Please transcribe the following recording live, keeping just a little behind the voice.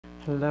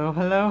Hello,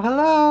 hello,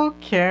 hello,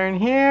 Karen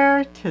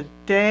here.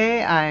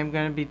 Today I'm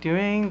going to be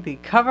doing the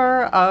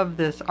cover of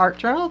this art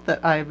journal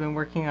that I've been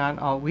working on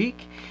all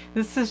week.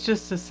 This is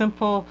just a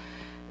simple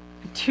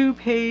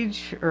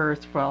 2-page, or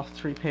well,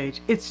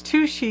 3-page. It's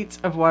 2 sheets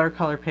of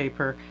watercolor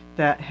paper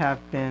that have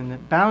been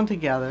bound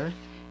together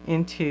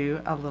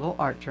into a little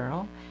art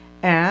journal,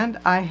 and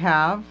I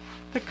have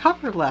the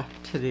cover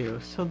left to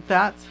do. So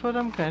that's what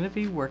I'm going to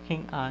be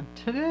working on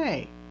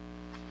today.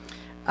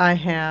 I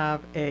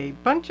have a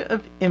bunch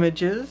of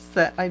images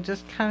that I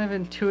just kind of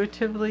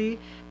intuitively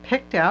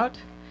picked out.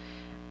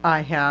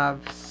 I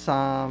have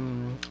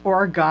some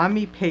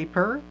origami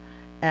paper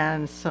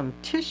and some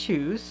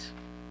tissues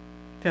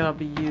that I'll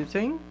be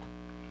using,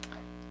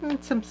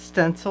 and some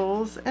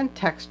stencils and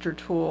texture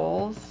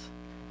tools,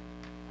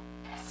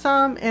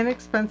 some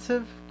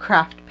inexpensive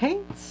craft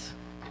paints,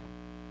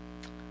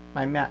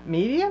 my matte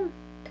medium,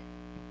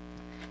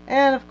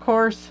 and of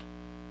course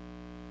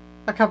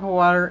a cup of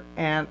water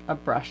and a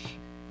brush,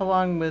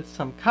 along with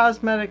some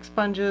cosmetic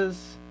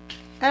sponges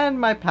and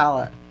my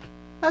palette.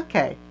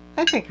 Okay,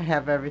 I think I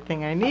have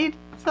everything I need,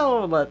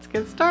 so let's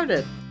get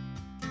started.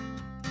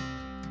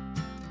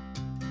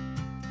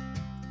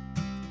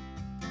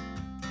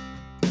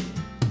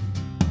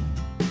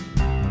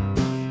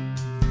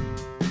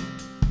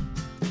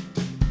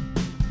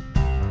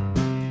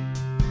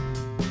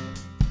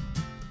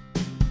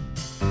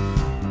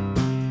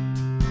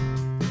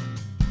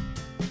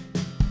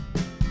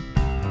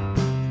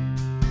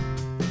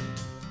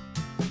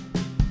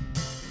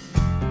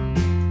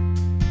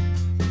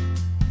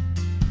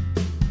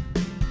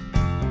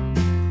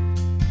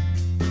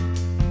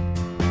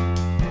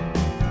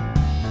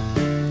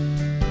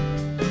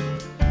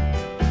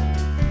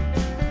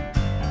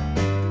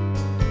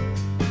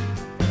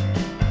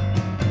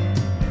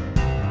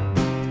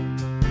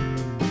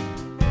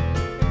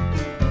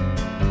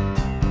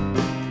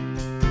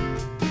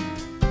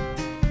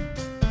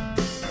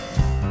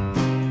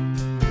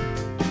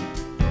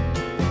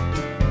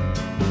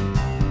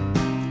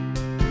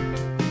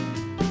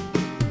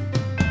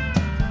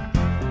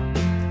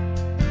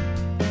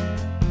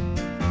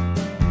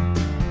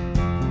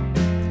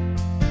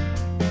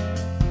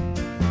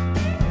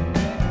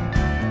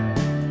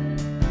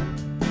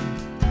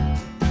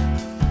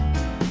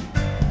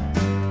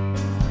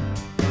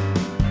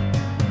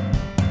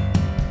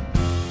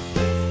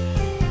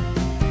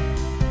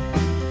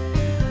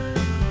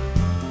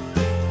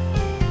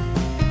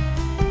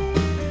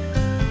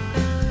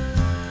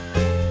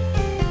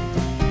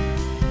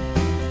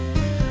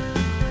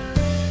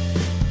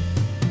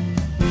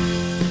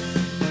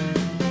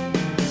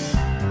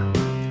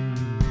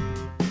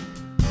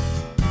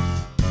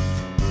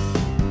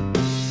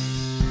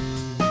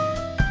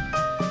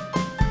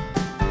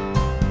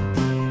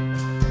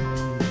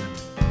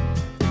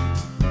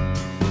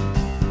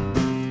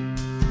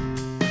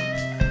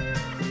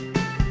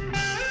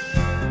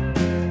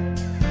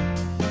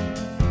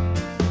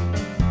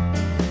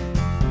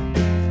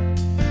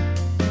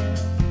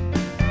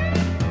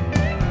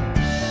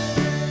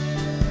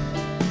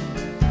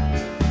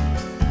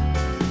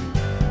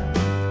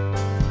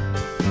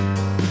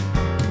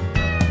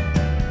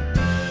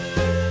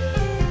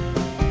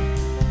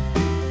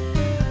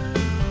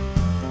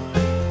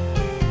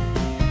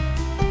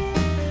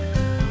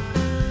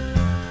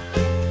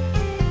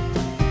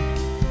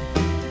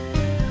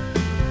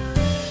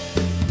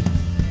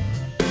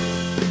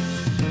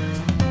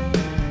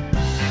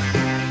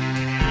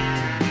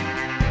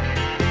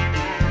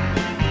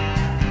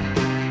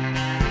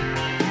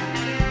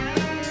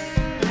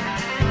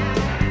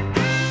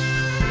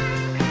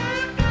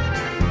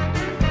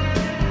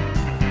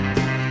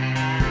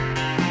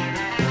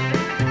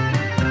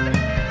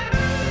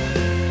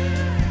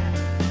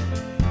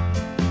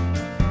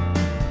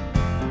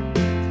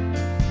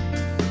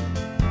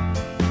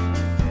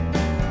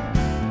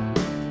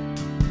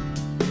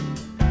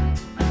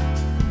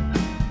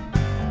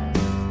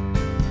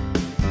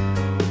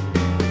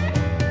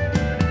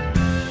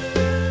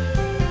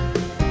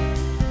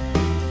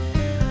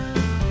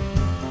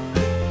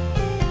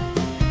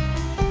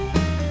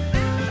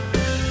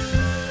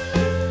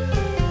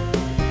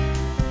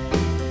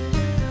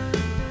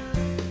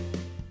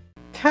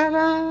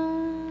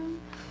 Ta-da!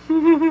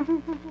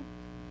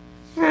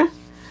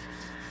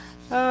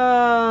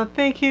 Oh,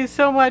 thank you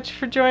so much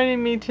for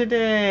joining me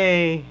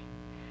today.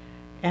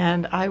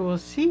 And I will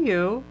see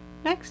you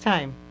next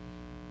time.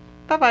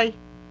 Bye-bye.